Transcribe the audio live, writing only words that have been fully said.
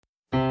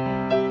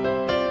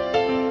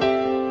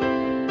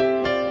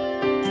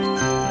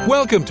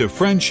Welcome to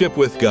Friendship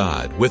with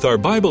God with our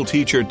Bible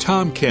teacher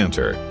Tom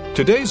Cantor.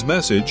 Today's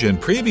message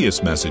and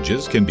previous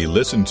messages can be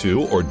listened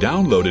to or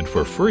downloaded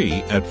for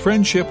free at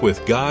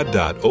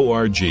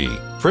friendshipwithgod.org.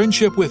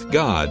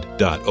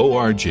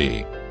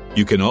 friendshipwithgod.org.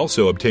 You can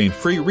also obtain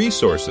free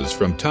resources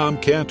from Tom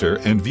Cantor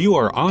and view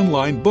our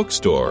online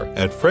bookstore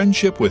at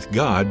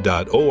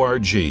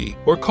friendshipwithgod.org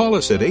or call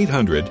us at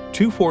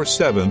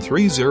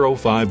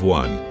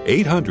 800-247-3051,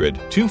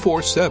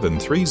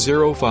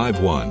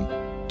 800-247-3051.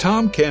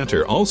 Tom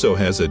Cantor also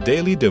has a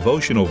daily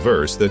devotional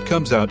verse that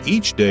comes out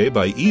each day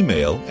by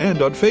email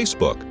and on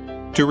Facebook.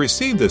 To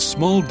receive this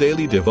small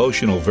daily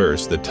devotional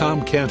verse that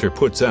Tom Cantor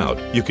puts out,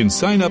 you can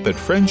sign up at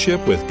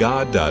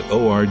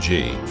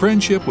friendshipwithgod.org,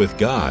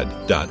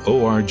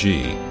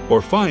 friendshipwithgod.org,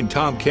 or find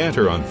Tom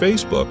Cantor on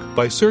Facebook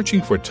by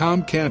searching for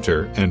Tom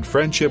Cantor and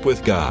Friendship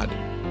with God.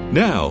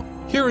 Now,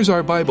 here is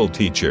our Bible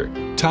teacher,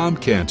 Tom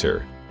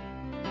Cantor.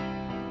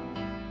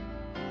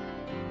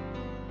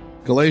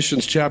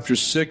 Galatians chapter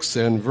 6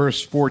 and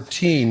verse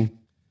 14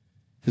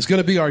 is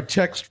going to be our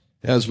text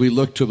as we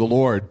look to the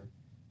Lord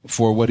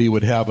for what he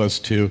would have us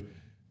to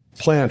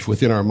plant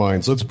within our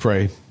minds. Let's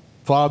pray.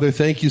 Father,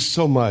 thank you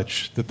so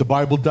much that the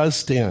Bible does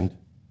stand.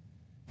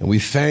 And we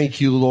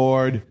thank you,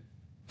 Lord,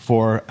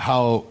 for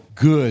how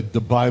good the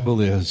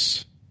Bible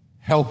is.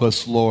 Help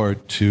us,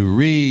 Lord, to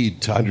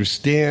read, to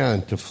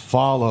understand, to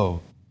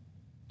follow,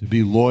 to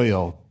be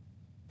loyal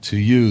to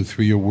you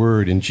through your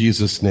word. In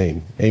Jesus'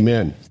 name,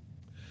 amen.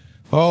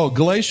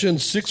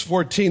 Galatians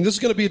 6:14. This is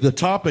going to be the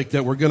topic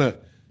that we're going to,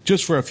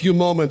 just for a few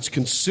moments,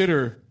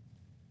 consider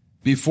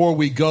before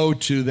we go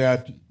to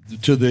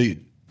the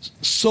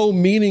so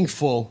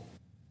meaningful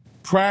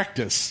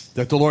practice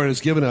that the Lord has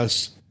given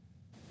us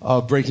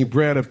of breaking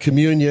bread, of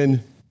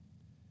communion.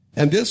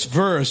 And this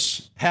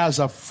verse has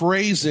a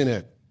phrase in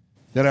it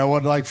that I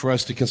would like for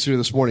us to consider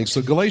this morning.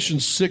 So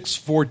Galatians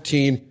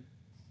 6:14.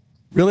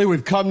 Really,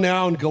 we've come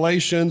now in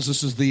Galatians.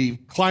 This is the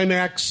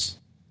climax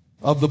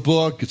of the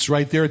book. It's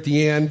right there at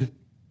the end.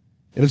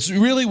 And it's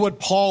really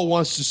what Paul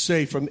wants to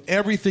say from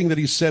everything that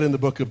he said in the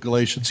book of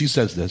Galatians. He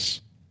says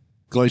this,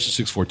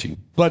 Galatians 6:14.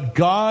 But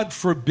God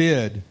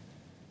forbid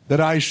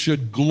that I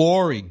should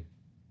glory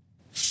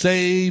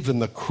save in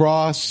the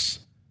cross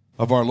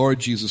of our Lord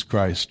Jesus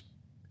Christ,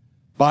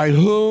 by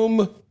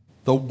whom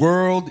the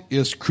world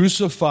is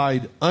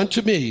crucified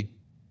unto me,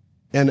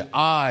 and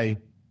I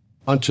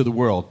unto the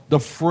world.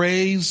 The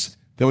phrase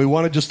that we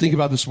want to just think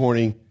about this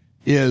morning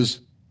is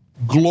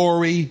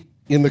glory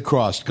in the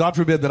cross. God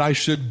forbid that I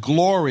should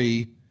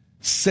glory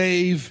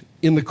save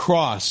in the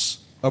cross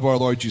of our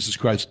Lord Jesus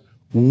Christ.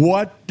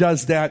 What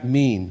does that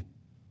mean?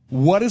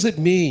 What does it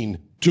mean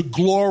to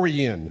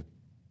glory in?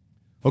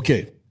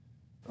 Okay.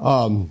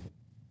 I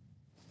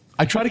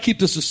try to keep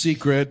this a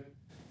secret,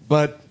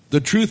 but the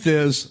truth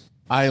is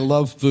I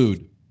love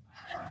food.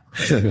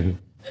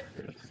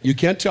 You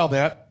can't tell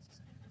that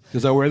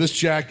because I wear this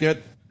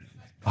jacket.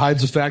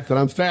 Hides the fact that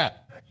I'm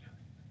fat,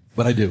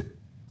 but I do.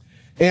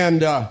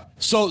 And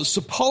so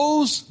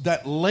suppose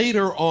that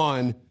later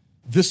on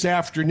this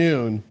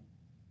afternoon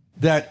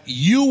that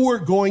you were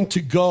going to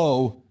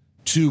go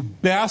to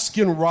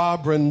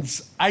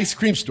Baskin-Robbins ice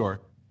cream store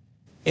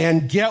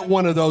and get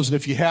one of those, and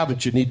if you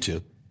haven't, you need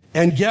to,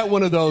 and get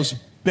one of those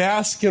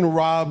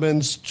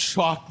Baskin-Robbins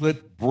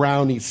chocolate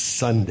brownie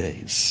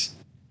sundaes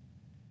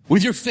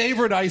with your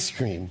favorite ice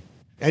cream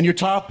and your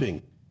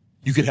topping.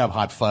 You could have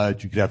hot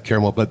fudge, you could have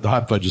caramel, but the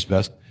hot fudge is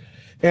best.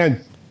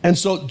 And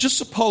so just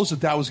suppose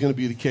that was going to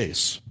be the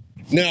case.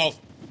 Now,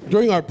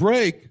 during our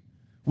break,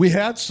 we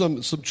had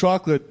some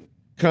chocolate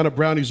kind of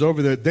brownies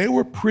over there. They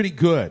were pretty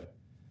good.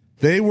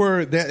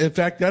 In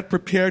fact, that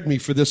prepared me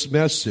for this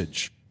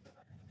message.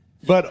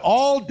 But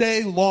all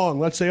day long,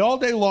 let's say all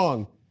day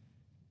long,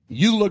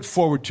 you looked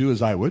forward to,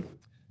 as I would,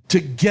 to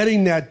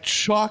getting that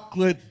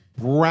chocolate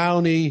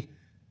brownie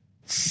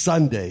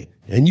sundae.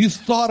 And you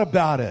thought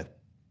about it.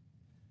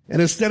 And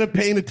instead of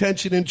paying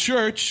attention in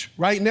church,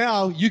 right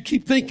now, you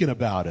keep thinking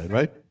about it,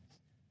 right?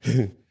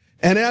 And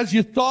as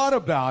you thought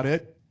about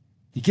it,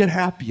 you get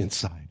happy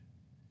inside.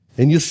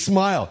 And you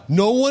smile.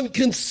 No one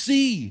can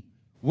see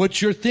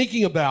what you're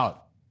thinking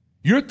about.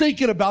 You're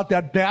thinking about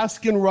that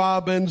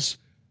Baskin-Robbins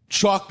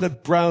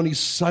chocolate brownie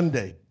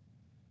sundae.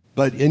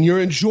 And you're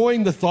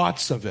enjoying the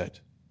thoughts of it.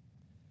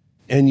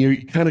 And you're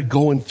kind of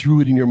going through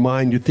it in your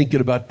mind. You're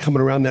thinking about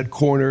coming around that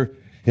corner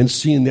and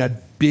seeing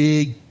that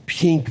big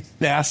pink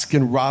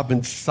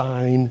Baskin-Robbins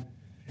sign,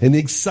 and the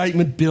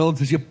excitement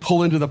builds as you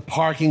pull into the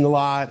parking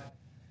lot,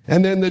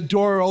 and then the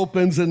door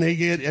opens and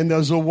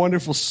those are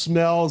wonderful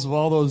smells of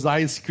all those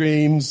ice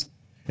creams,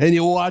 and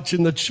you're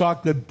watching the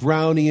chocolate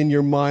brownie in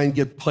your mind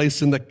get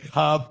placed in the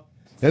cup,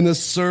 and the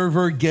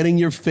server getting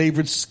your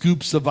favorite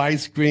scoops of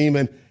ice cream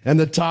and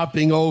the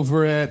topping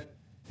over it,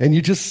 and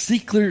you're just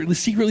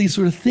secretly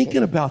sort of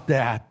thinking about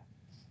that.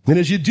 And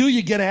as you do,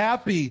 you get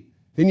happy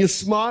and you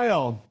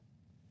smile.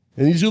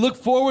 And as you look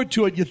forward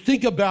to it, you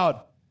think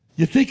about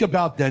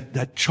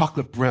that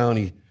chocolate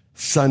brownie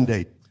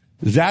sundae.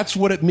 That's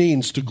what it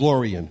means to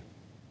glory in.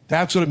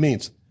 That's what it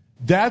means.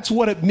 That's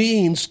what it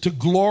means to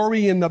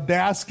glory in the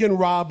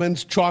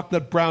Baskin-Robbins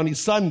chocolate brownie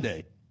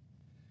sundae.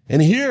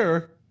 And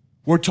here,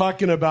 we're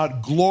talking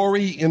about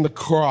glory in the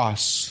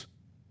cross.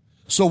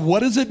 So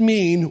what does it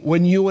mean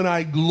when you and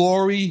I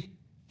glory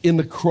in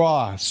the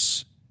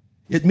cross?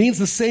 It means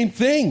the same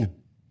thing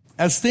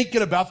as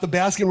thinking about the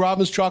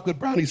Baskin-Robbins chocolate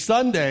brownie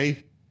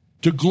sundae.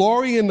 To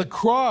glory in the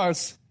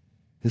cross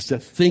is to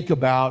think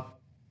about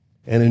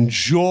and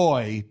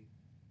enjoy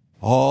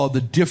all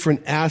the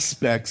different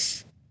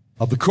aspects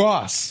of the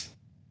cross.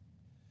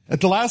 At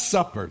the Last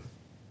Supper,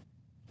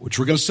 which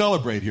we're going to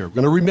celebrate here, we're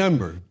going to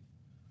remember,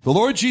 the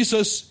Lord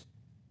Jesus,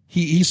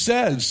 he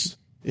says,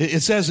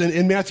 it says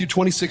in Matthew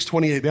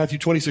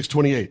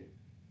 26:28,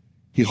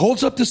 he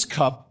holds up this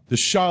cup, this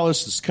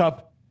chalice, this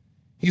cup.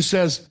 He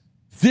says,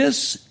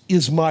 "This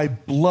is my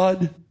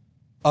blood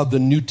of the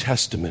New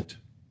Testament,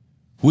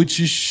 which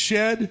is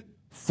shed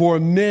for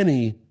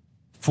many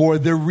for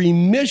the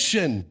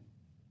remission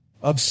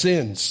of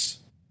sins."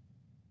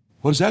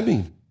 What does that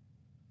mean?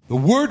 The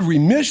word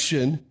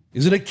remission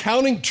is an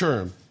accounting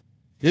term.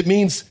 It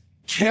means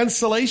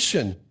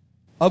cancellation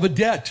of a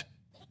debt.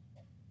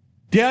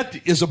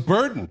 Debt is a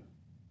burden.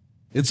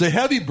 It's a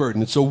heavy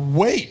burden. It's a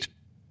weight.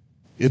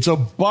 It's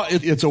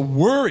a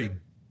worry.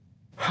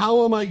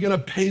 How am I going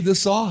to pay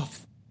this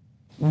off?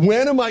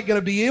 When am I going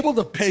to be able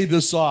to pay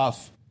this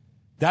off?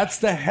 That's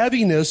the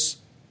heaviness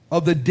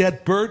of the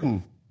debt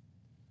burden.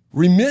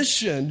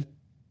 Remission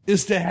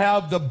is to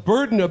have the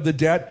burden of the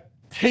debt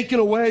taken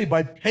away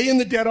by paying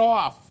the debt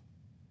off.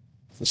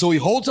 So he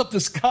holds up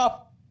this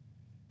cup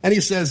and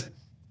he says,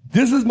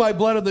 "This is my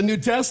blood of the New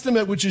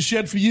Testament, which is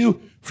shed for you,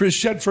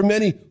 shed for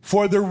many,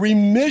 for the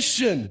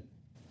remission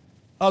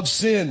of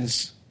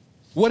sins."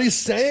 What he's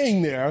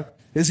saying there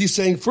is he's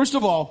saying, first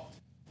of all,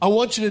 I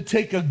want you to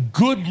take a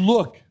good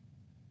look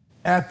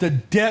at the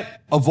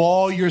debt of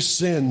all your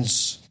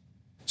sins.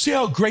 See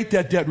how great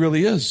that debt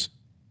really is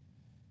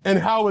and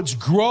how it's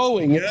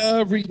growing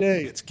every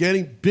day. It's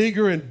getting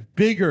bigger and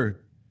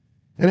bigger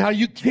and how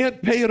you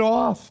can't pay it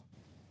off.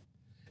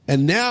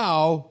 And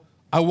now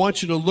I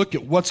want you to look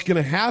at what's going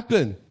to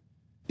happen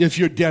if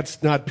your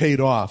debt's not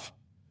paid off.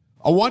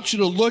 I want you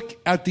to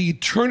look at the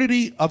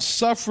eternity of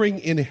suffering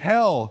in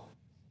hell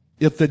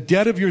if the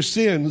debt of your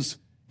sins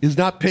is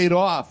not paid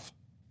off.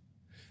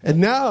 And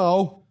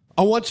now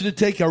I want you to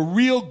take a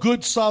real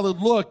good solid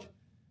look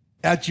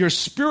at your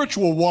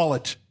spiritual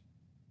wallet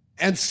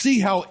and see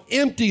how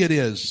empty it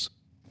is.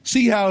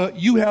 See how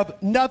you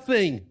have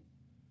nothing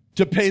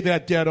to pay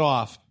that debt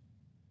off.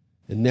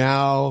 And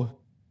now,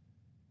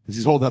 as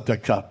he's holding up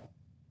that cup,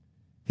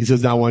 he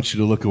says, "Now I want you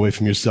to look away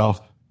from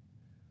yourself.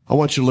 I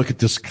want you to look at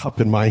this cup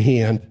in my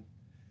hand,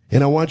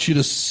 and I want you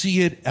to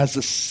see it as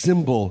a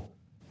symbol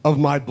of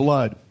my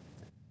blood.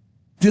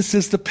 This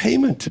is the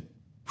payment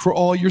for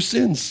all your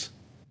sins.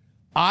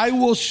 I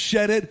will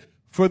shed it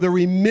for the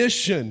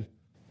remission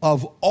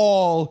of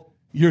all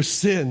your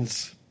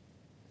sins."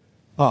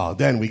 Oh,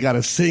 then we got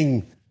to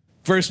sing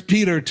 1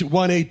 Peter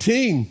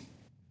 1:18.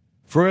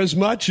 "For as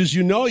much as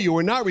you know you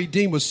were not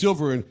redeemed with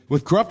silver and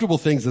with corruptible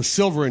things, as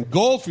silver and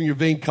gold from your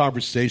vain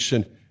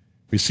conversation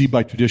received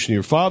by tradition of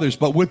your fathers,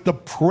 but with the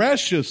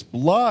precious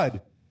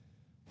blood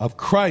of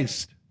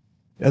Christ,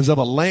 as of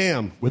a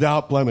lamb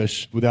without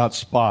blemish, without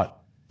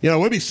spot."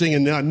 We'll be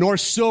singing now, "Nor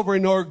silver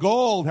nor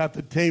gold hath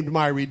attained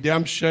my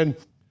redemption,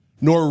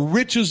 nor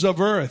riches of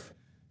earth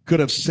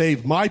could have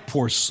saved my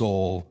poor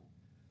soul.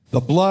 The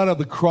blood of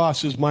the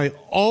cross is my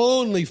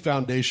only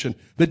foundation.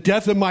 The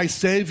death of my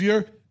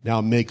Savior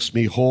now makes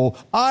me whole.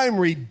 I'm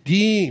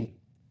redeemed,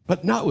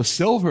 but not with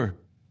silver.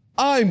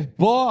 I'm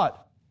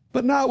bought,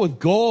 but not with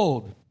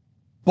gold.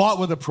 Bought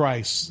with a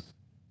price,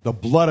 the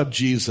blood of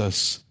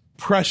Jesus,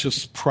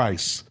 precious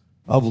price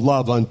of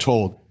love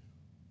untold."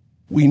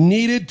 We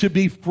needed to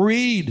be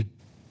freed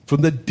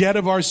from the debt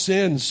of our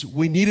sins.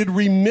 We needed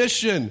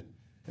remission.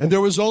 And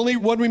there was only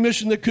one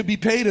remission that could be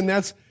paid, and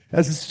that's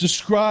as it's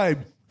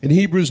described in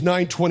Hebrews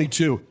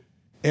 9:22.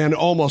 "And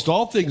almost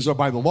all things are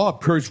by the law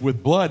purged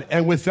with blood,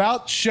 and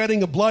without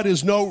shedding of blood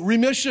is no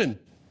remission."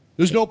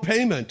 There's no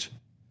payment.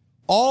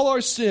 All our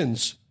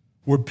sins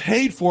were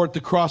paid for at the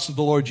cross of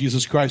the Lord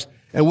Jesus Christ.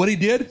 And what he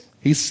did,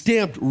 he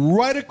stamped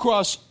right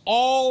across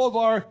all of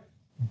our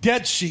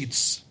debt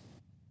sheets.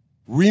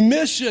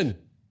 Remission,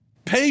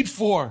 paid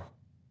for.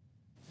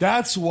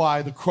 That's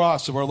why the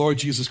cross of our Lord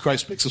Jesus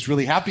Christ makes us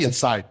really happy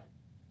inside.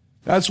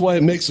 That's why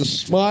it makes us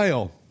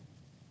smile.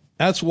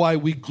 That's why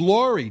we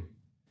glory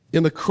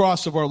in the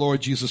cross of our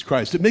Lord Jesus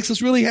Christ. It makes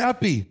us really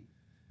happy.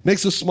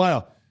 Makes us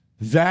smile.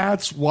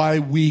 That's why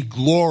we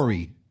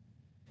glory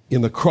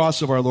in the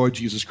cross of our Lord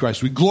Jesus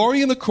Christ. We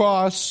glory in the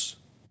cross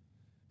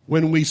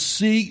when we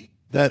see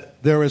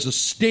that there is a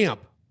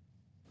stamp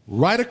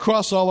right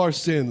across all our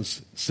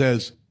sins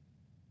says,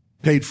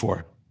 paid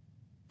for.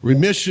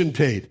 Remission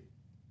paid.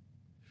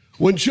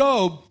 When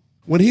Job,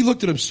 when he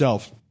looked at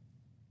himself,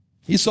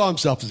 he saw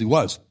himself as he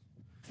was.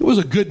 He was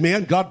a good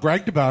man. God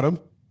bragged about him.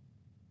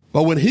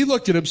 But when he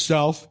looked at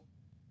himself,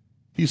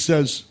 he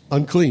says,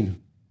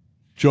 unclean.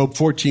 Job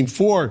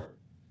 14:4.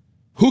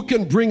 Who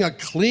can bring a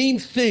clean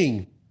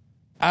thing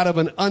out of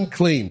an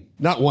unclean.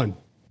 Not one.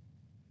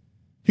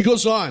 He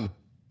goes on,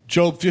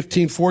 Job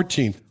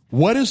 15:14.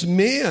 What is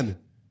man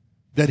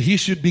that he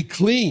should be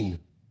clean?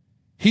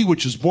 He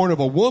which is born of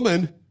a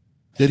woman,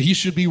 that he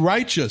should be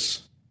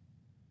righteous.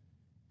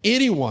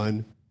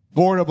 Anyone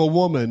born of a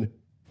woman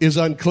is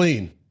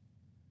unclean.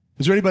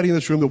 Is there anybody in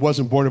this room that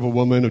wasn't born of a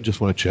woman or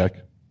just want to check?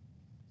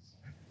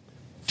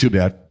 Too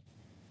bad.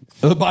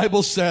 The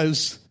Bible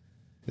says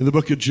in the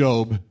book of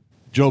Job,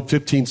 Job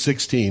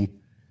 15:16,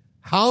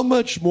 how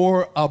much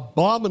more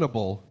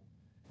abominable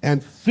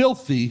and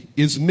filthy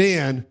is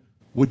man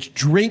which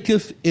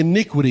drinketh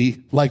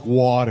iniquity like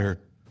water.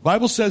 The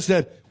Bible says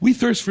that we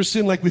thirst for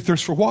sin like we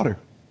thirst for water.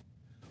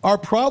 Our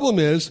problem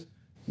is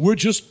we're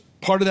just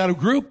part of that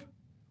group.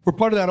 We're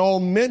part of that all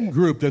men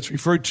group that's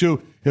referred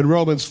to in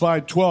Romans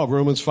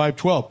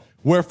 5:12.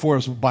 Wherefore,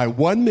 by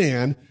one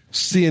man,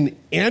 sin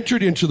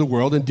entered into the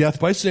world, and death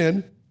by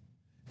sin.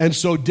 And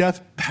so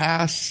death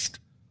passed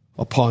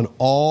upon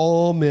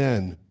all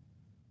men,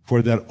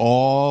 for that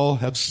all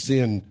have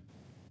sinned.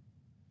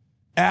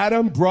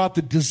 Adam brought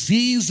the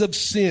disease of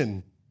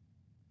sin.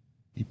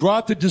 He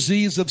brought the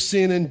disease of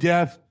sin and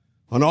death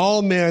on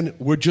all men.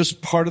 We're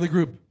just part of the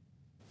group.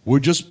 We're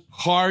just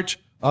part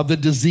of the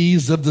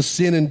disease of the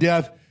sin and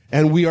death,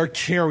 and we are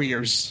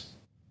carriers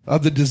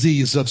of the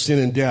disease of sin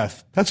and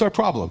death. That's our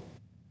problem.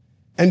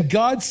 And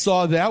God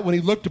saw that when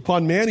he looked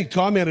upon man. He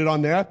commented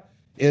on that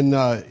in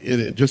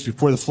just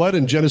before the flood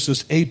in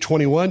Genesis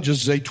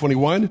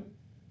 8:21,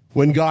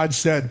 when God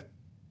said,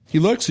 he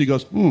looks, he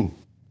goes,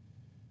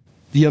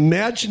 the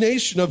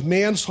imagination of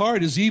man's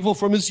heart is evil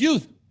from his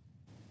youth.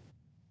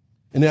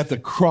 And at the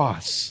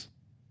cross,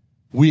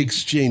 we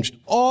exchanged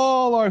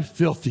all our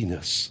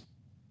filthiness,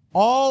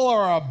 all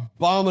our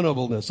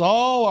abominableness,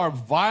 all our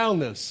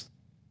vileness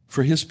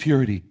for his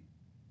purity.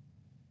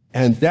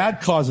 And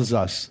that causes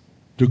us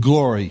to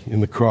glory in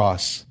the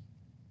cross.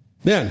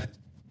 Then,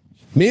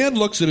 man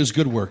looks at his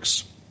good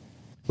works.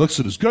 Looks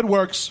at his good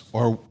works,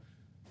 or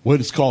what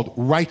is called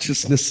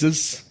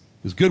righteousnesses,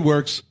 his good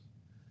works.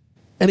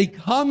 And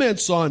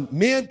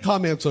man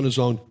comments on his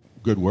own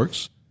good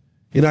works.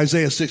 In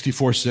Isaiah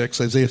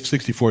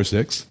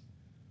 64:6,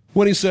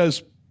 when he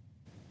says,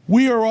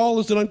 we are all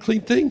as an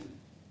unclean thing.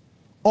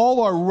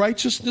 All our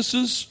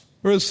righteousnesses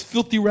are as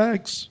filthy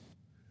rags.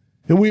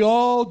 And we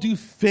all do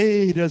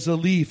fade as a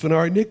leaf, and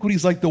our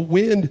iniquities like the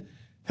wind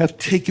have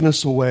taken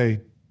us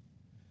away.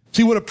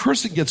 See, when a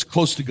person gets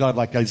close to God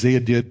like Isaiah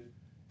did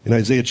in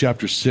Isaiah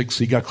chapter 6,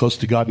 he got close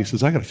to God and he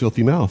says, I got a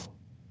filthy mouth.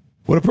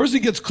 When a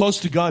person gets close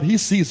to God, he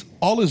sees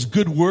all his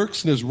good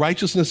works and his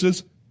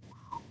righteousnesses.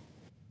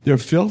 They're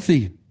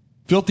filthy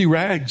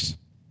rags.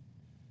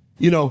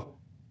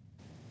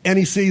 And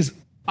he sees,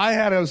 I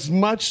had as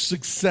much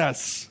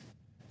success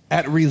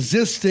at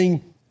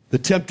resisting the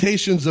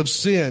temptations of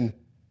sin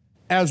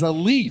as a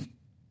leaf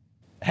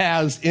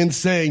has in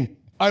saying,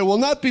 I will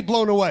not be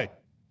blown away.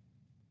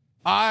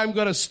 I'm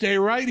going to stay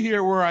right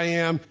here where I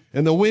am,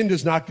 and the wind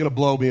is not going to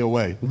blow me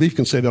away. The leaf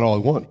can say that all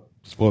it wants.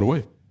 It's blown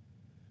away.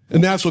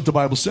 And that's what the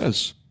Bible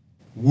says.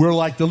 We're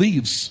like the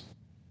leaves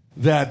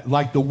that,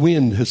 like the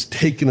wind, has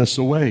taken us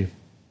away.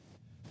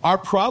 Our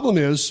problem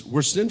is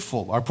we're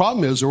sinful. Our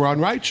problem is we're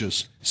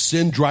unrighteous.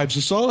 Sin drives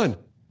us on.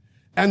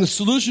 And the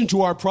solution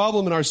to our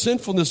problem and our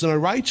sinfulness and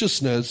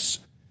unrighteousness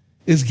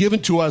is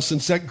given to us in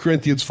 2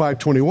 Corinthians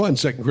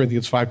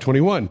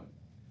 5:21.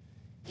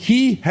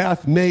 He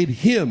hath made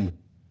him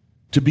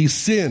to be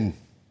sin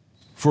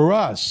for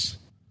us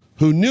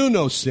who knew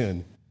no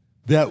sin,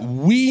 that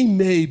we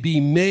may be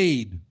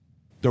made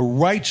the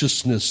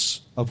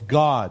righteousness of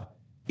God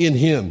in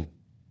him.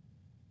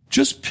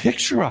 Just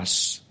picture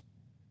us,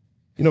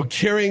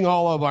 carrying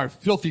all of our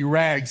filthy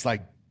rags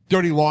like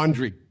dirty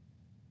laundry,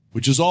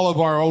 which is all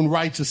of our own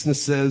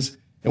righteousnesses,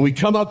 and we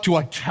come up to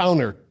a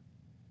counter,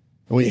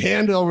 and we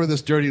hand over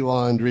this dirty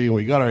laundry, and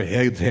we got our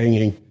heads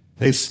hanging.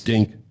 They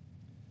stink.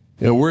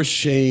 We're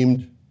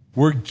ashamed.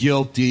 We're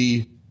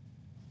guilty.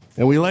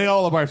 And we lay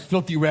all of our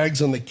filthy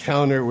rags on the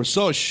counter. We're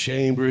so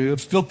ashamed. We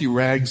have filthy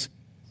rags.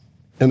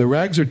 And the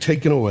rags are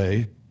taken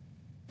away.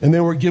 And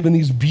then we're given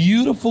these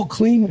beautiful,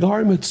 clean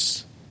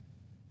garments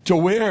to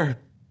wear.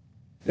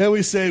 And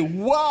we say,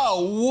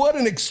 wow, what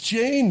an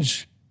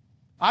exchange.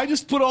 I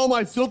just put all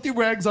my filthy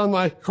rags on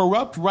my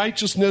corrupt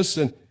righteousness,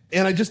 and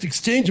I just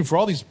exchange them for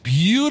all these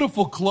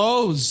beautiful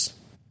clothes.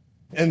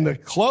 And the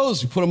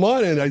clothes, we put them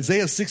on, and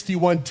Isaiah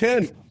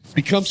 61:10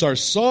 becomes our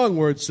song,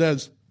 where it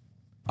says,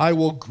 I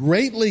will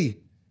greatly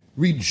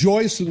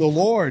rejoice in the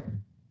Lord.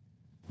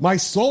 My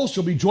soul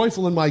shall be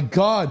joyful in my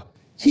God.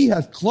 He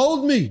hath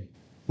clothed me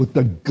with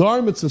the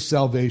garments of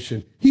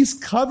salvation. He's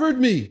covered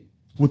me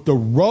with the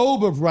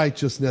robe of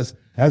righteousness,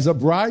 as a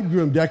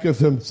bridegroom decketh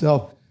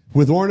himself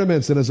with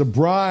ornaments, and as a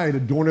bride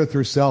adorneth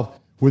herself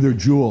with her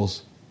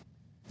jewels.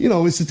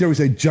 We sit there and we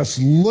say, just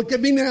look at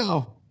me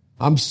now.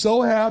 I'm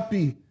so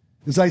happy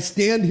as I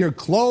stand here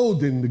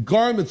clothed in the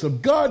garments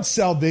of God's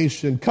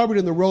salvation, covered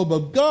in the robe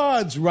of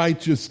God's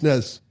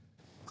righteousness.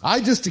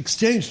 I just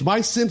exchanged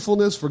my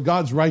sinfulness for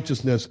God's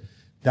righteousness.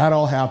 That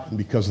all happened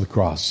because of the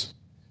cross.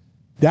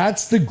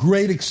 That's the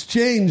great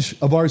exchange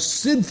of our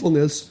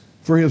sinfulness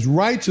for his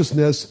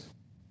righteousness.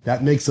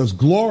 That makes us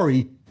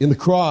glory in the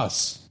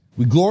cross.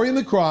 We glory in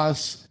the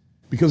cross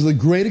because of the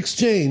great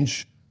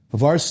exchange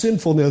of our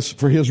sinfulness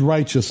for his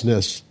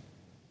righteousness.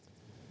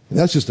 And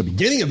that's just the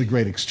beginning of the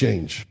great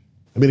exchange.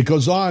 I mean, it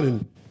goes on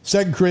in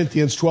 2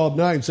 Corinthians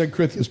 12:9. 2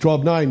 Corinthians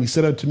 12:9, he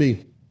said unto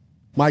me,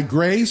 my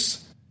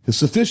grace is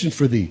sufficient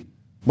for thee.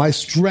 My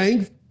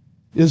strength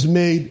is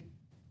made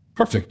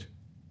perfect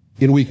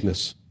in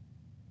weakness.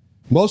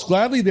 Most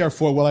gladly,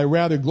 therefore, will I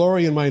rather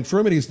glory in my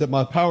infirmities, that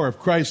my power of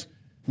Christ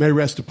may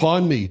rest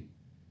upon me.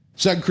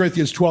 2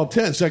 Corinthians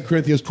 12:10. 2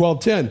 Corinthians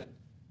 12:10.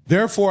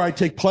 Therefore, I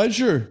take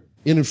pleasure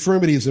in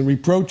infirmities and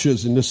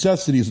reproaches and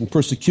necessities and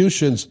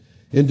persecutions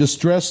and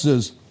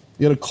distresses,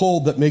 in a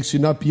cold that makes you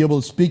not be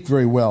able to speak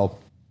very well.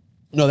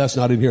 No, that's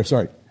not in here.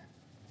 Sorry.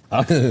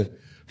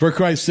 For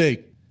Christ's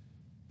sake.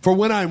 For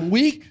when I'm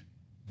weak,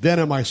 then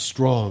am I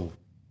strong.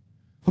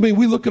 I mean,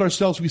 we look at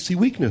ourselves, we see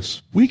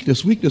weakness.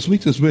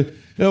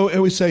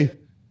 And we say,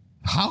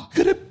 how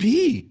could it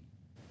be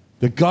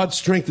that God's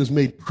strength is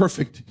made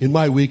perfect in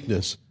my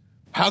weakness?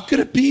 How could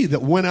it be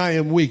that when I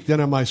am weak,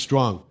 then am I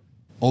strong?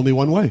 Only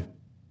one way.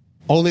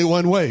 Only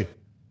one way.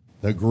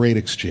 The great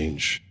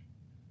exchange.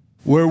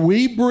 Where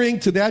we bring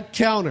to that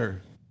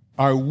counter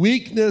our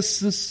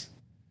weaknesses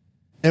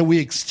and we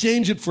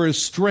exchange it for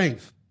his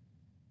strength.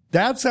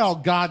 That's how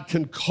God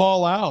can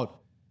call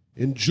out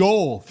in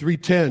Joel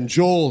 3:10.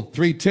 Joel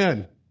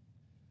 3:10.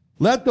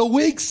 Let the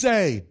weak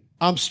say,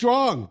 I'm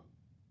strong.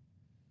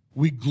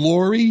 We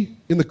glory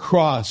in the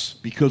cross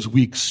because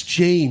we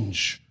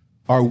exchange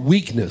our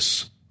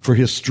weakness for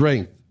his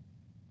strength.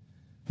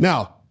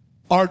 Now,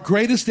 our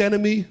greatest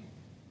enemy,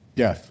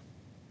 death.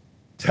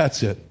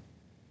 That's it.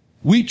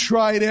 We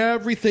tried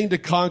everything to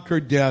conquer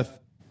death.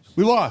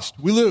 We lost.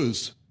 We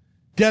lose.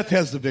 Death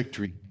has the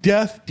victory.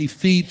 Death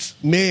defeats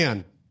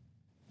man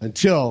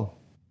until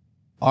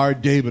our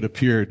David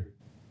appeared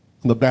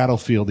on the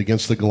battlefield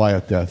against the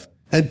Goliath death.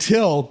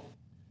 Until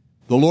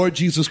the Lord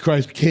Jesus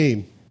Christ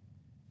came.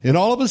 And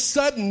all of a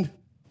sudden,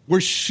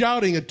 we're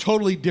shouting a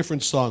totally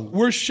different song.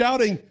 We're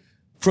shouting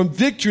from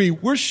victory.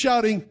 We're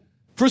shouting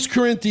 1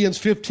 Corinthians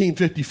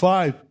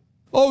 15:55.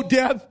 Oh,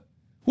 death,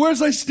 where's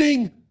thy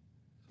sting?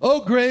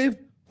 Oh, grave,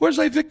 where's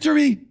thy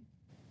victory?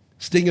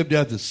 Sting of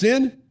death is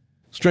sin.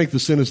 Strength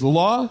of sin is the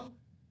law.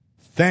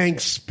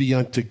 Thanks be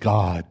unto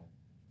God,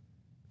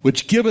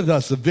 which giveth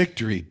us the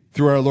victory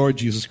through our Lord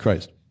Jesus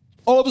Christ.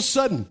 All of a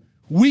sudden,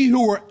 we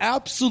who were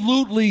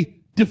absolutely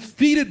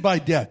defeated by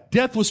death.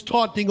 Death was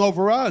taunting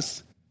over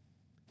us.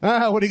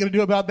 What are you going to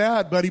do about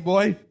that, buddy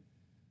boy?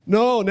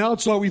 No, now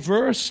it's all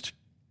reversed.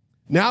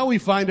 Now we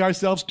find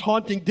ourselves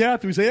taunting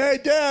death. We say, hey,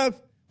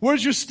 death,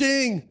 where's your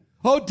sting?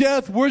 Oh,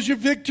 death, where's your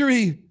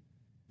victory?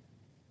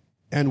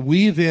 And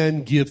we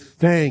then give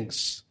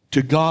thanks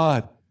to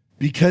God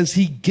because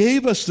he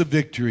gave us the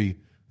victory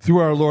through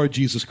our Lord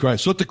Jesus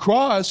Christ. So at the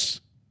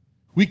cross,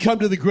 we come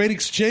to the great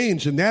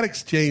exchange, and that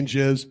exchange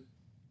is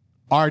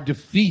our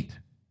defeat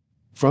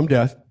from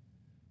death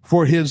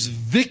for his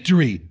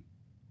victory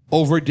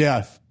over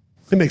death.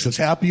 It makes us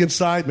happy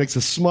inside, makes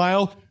us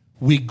smile.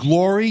 We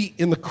glory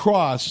in the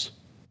cross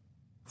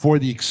for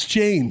the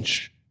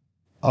exchange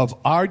of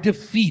our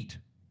defeat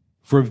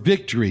for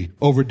victory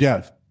over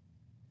death.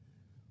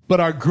 But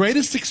our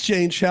greatest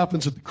exchange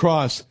happens at the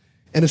cross,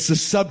 and it's the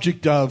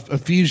subject of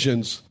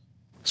Ephesians,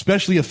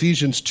 especially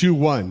Ephesians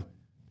 2:1.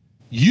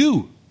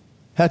 You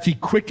hath he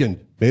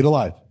quickened, made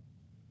alive,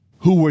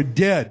 who were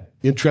dead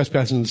in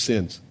trespasses and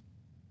sins.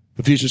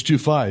 Ephesians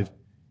 2:5.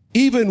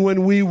 Even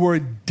when we were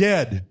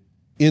dead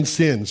in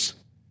sins,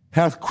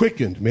 hath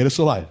quickened, made us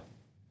alive.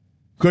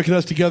 Quicken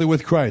us together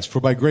with Christ, for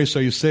by grace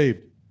are you saved.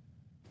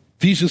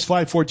 Ephesians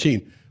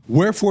 5:14.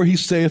 Wherefore he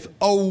saith,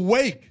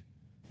 awake,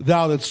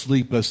 thou that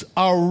sleepest,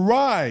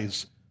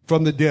 arise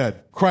from the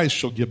dead. Christ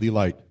shall give thee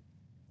light.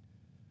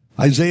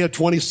 Isaiah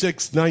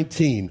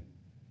 26:19.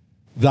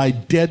 Thy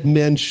dead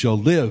men shall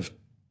live.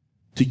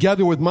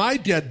 Together with my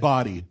dead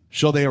body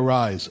shall they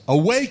arise.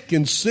 Awake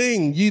and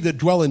sing, ye that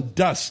dwell in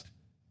dust.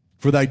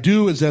 For thy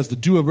dew is as the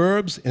dew of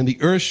herbs, and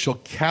the earth shall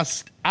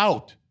cast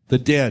out the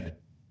dead.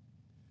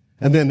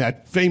 And then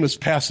that famous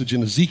passage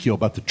in Ezekiel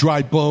about the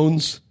dry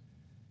bones.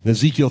 In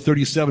Ezekiel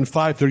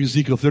 37:5,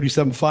 Ezekiel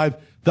 37:5,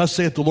 thus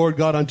saith the Lord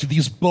God unto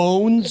these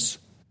bones,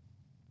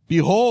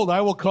 behold,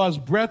 I will cause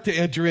breath to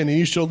enter in, and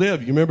ye shall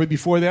live. You remember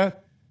before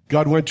that?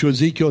 God went to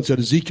Ezekiel and said,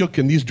 Ezekiel,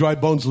 can these dry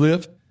bones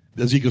live?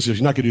 Ezekiel says,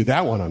 you're not going to do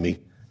that one on me.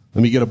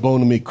 Let me get a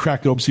bone, let me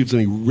crack it open, see if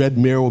there's any red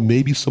marrow,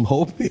 maybe some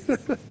hope.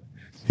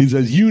 He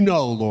says, you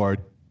know,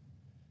 Lord.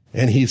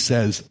 And he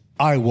says,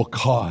 I will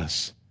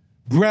cause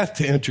breath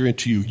to enter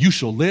into you. You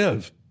shall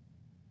live.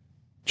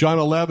 John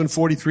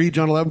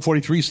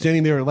 11:43,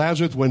 standing there at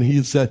Lazarus, when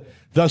he said,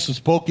 thus is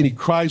spoken, he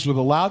cries with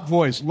a loud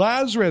voice,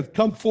 Lazarus,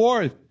 come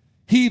forth.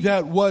 He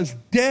that was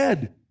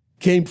dead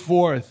came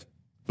forth,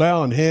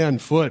 bound,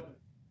 hand, foot,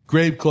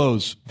 grave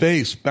clothes,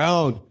 face,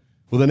 bound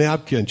with a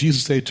napkin.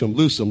 Jesus said to him,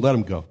 loose him, let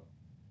him go.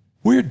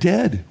 We're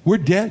dead. We're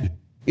dead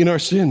in our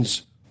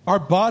sins. Our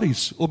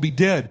bodies will be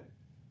dead.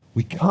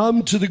 We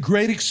come to the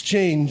great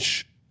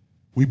exchange.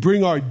 We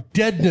bring our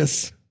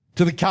deadness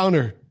to the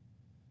counter.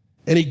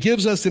 And he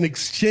gives us, in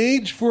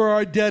exchange for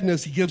our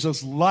deadness, he gives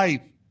us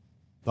life.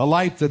 The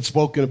life that's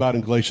spoken about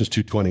in Galatians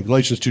 2:20.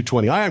 Galatians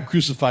 2:20, I am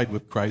crucified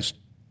with Christ.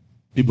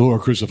 People who are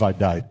crucified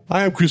died.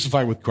 I am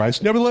crucified with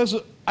Christ. Nevertheless,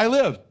 I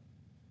live.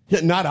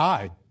 Yet not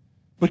I,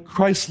 but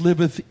Christ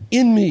liveth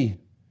in me.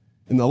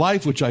 In the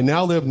life which I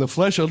now live in the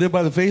flesh, I live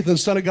by the faith in the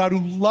Son of God who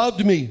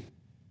loved me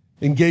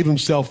and gave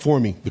himself for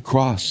me. The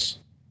cross.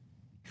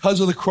 Because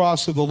of the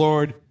cross of the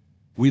Lord,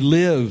 we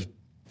live,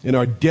 and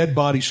our dead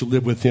body shall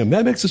live with him.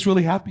 That makes us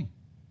really happy.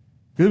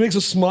 It makes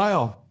us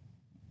smile.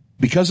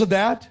 Because of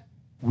that,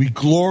 we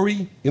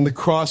glory in the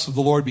cross of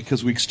the Lord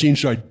because we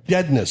exchanged our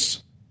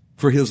deadness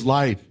for his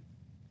life.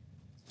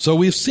 So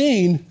we've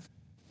seen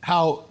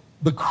how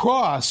the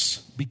cross,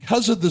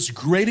 because of this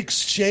great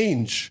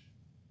exchange,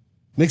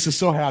 makes us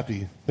so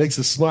happy, makes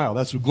us smile.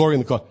 That's what glory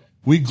in the cross.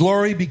 We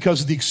glory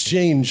because of the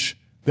exchange,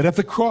 that at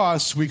the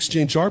cross we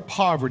exchange our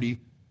poverty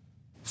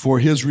for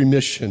his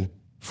remission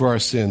for our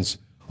sins,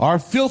 our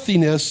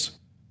filthiness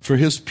for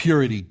his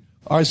purity,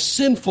 our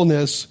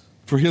sinfulness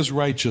for his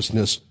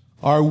righteousness,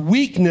 our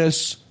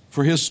weakness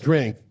for his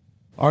strength,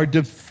 our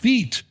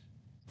defeat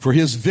for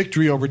his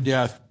victory over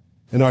death,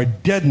 and our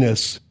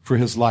deadness for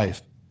his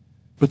life.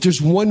 But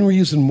there's one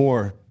reason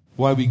more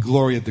why we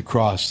glory at the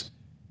cross.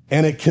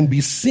 And it can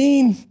be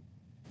seen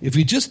if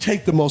you just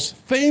take the most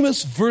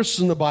famous verse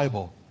in the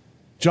Bible,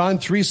 John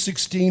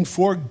 3:16,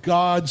 for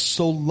God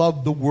so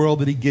loved the world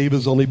that he gave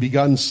his only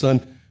begotten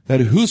Son, that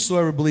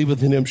whosoever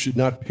believeth in him should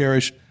not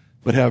perish,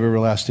 but have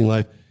everlasting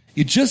life.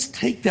 You just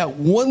take that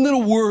one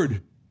little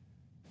word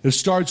that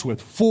starts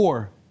with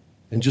for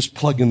and just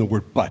plug in the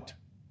word but.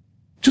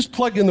 Just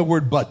plug in the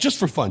word but, just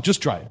for fun,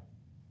 just try it.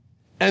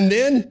 And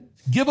then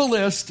give a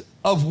list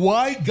of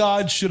why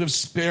God should have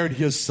spared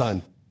his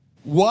Son.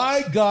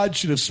 Why God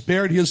should have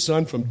spared his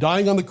Son from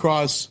dying on the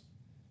cross,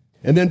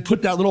 and then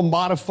put that little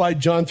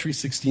modified John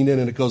 3:16 in,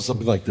 and it goes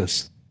something like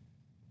this.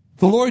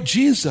 The Lord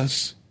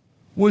Jesus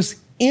was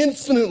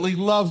infinitely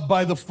loved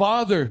by the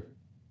Father.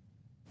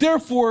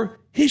 Therefore,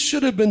 he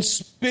should have been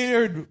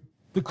spared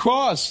the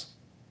cross.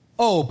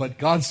 Oh, but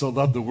God so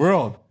loved the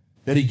world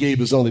that he gave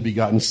his only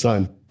begotten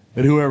Son,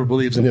 that whoever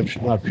believes in him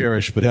should not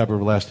perish, but have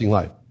everlasting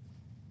life.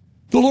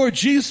 The Lord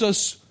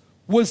Jesus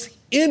was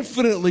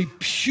infinitely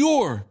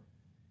pure.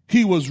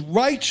 He was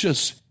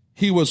righteous.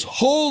 He was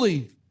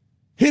holy.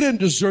 He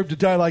didn't deserve to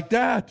die like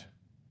that.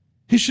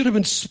 He should have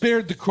been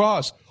spared the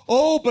cross.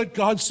 Oh, but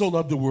God so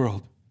loved the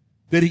world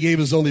that he gave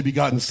his only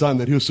begotten Son,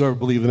 that whosoever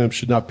believes in him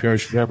should not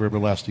perish but have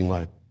everlasting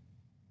life.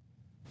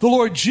 The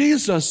Lord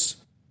Jesus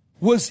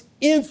was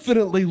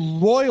infinitely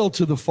loyal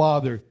to the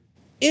Father,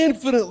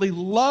 infinitely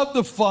loved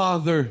the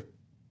Father.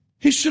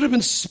 He should have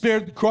been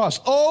spared the cross.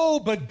 Oh,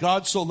 but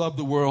God so loved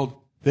the world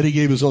that he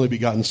gave his only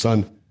begotten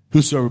Son.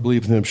 Whosoever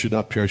believes in him should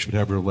not perish but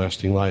have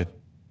everlasting life.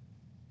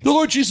 The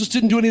Lord Jesus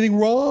didn't do anything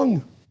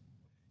wrong.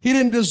 He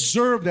didn't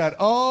deserve that.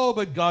 Oh,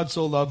 but God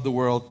so loved the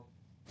world,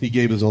 he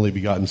gave his only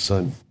begotten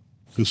Son.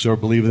 Whosoever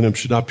believes in him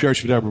should not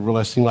perish but have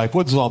everlasting life.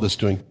 What is all this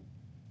doing?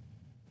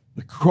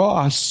 The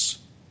cross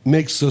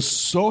makes us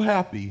so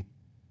happy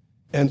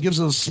and gives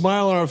us a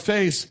smile on our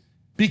face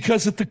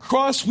because at the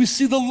cross we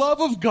see the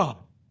love of God.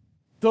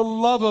 The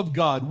love of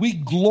God. We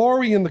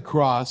glory in the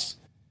cross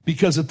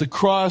because at the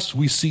cross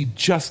we see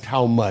just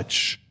how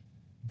much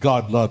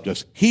God loved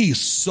us. He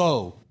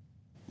so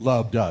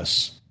loved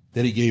us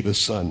that he gave his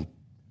Son.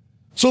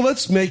 So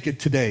let's make it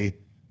today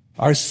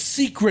our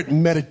secret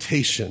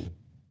meditation,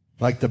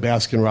 like the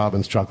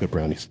Baskin-Robbins chocolate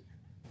brownies.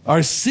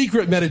 Our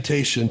secret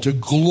meditation to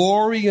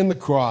glory in the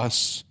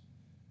cross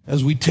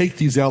as we take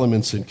these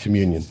elements in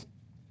communion.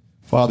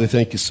 Father,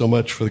 thank you so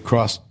much for the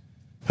cross.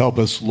 Help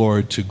us,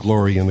 Lord, to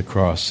glory in the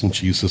cross. In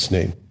Jesus'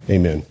 name,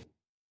 amen.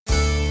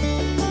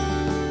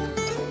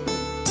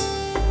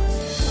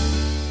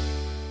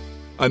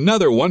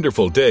 Another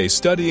wonderful day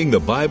studying the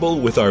Bible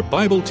with our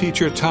Bible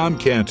teacher Tom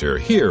Cantor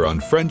here on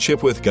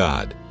Friendship with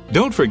God.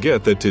 Don't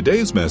forget that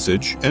today's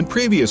message and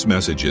previous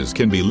messages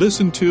can be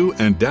listened to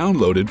and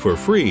downloaded for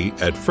free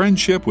at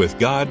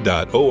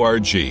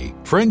friendshipwithgod.org.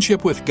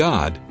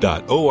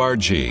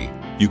 friendshipwithgod.org.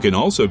 You can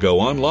also go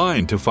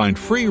online to find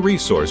free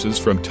resources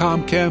from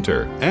Tom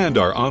Cantor and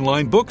our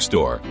online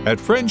bookstore at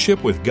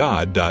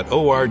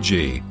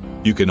friendshipwithgod.org.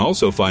 You can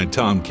also find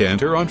Tom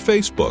Cantor on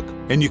Facebook,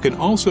 and you can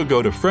also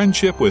go to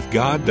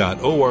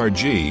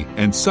friendshipwithgod.org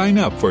and sign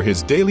up for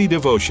his daily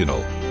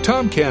devotional.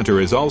 Tom Cantor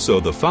is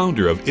also the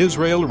founder of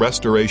Israel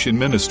Restoration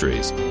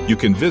Ministries. You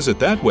can visit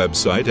that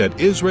website at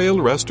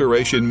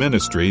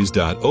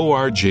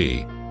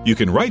israelrestorationministries.org. You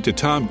can write to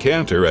Tom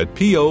Cantor at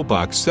P.O.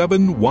 Box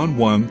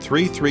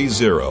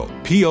 711330,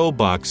 P.O.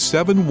 Box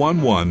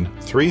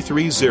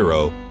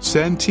 711330,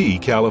 Santee,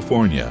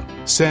 California.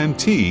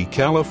 Santee,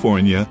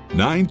 California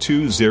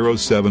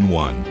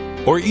 92071.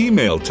 Or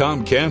email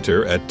Tom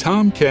Cantor at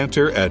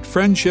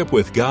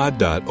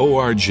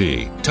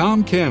tomcantor@friendshipwithgod.org.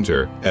 Tom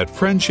Cantor at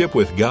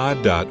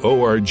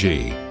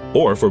friendshipwithgod.org.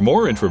 Or for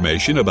more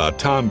information about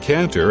Tom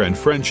Cantor and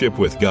Friendship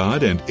with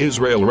God and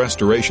Israel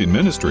Restoration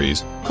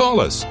Ministries, call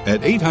us at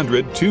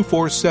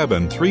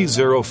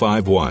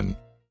 800-247-3051.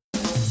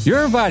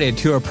 You're invited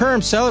to a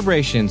Purim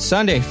celebration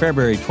Sunday,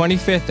 February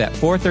 25th at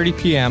 4:30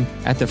 p.m.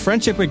 at the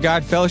Friendship with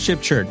God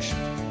Fellowship Church.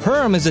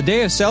 Purim is a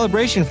day of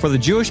celebration for the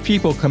Jewish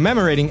people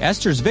commemorating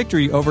Esther's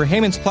victory over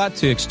Haman's plot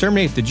to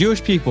exterminate the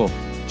Jewish people.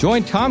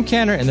 Join Tom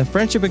Cantor and the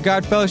Friendship with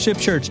God Fellowship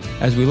Church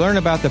as we learn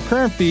about the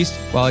Purim feast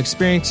while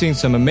experiencing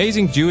some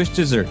amazing Jewish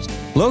desserts.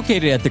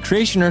 Located at the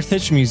Creation Earth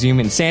History Museum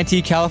in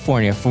Santee,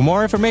 California. For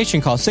more information,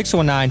 call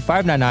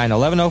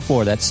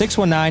 619-599-1104. That's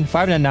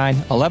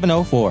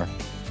 619-599-1104.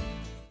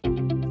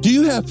 Do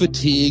you have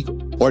fatigue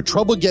or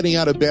trouble getting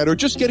out of bed or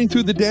just getting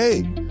through the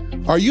day?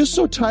 Are you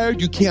so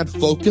tired you can't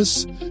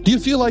focus? Do you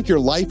feel like your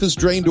life is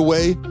drained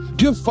away?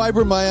 Do you have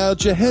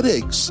fibromyalgia,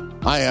 headaches?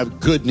 I have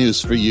good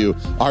news for you.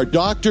 Our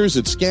doctors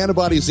at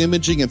Scantibodies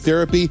Imaging and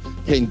Therapy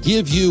can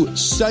give you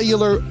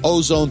cellular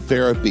ozone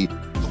therapy.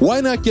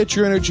 Why not get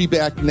your energy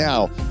back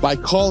now by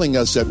calling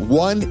us at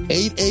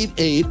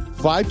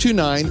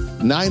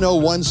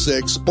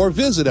 1-888-529-9016 or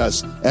visit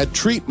us at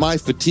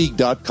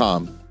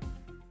treatmyfatigue.com.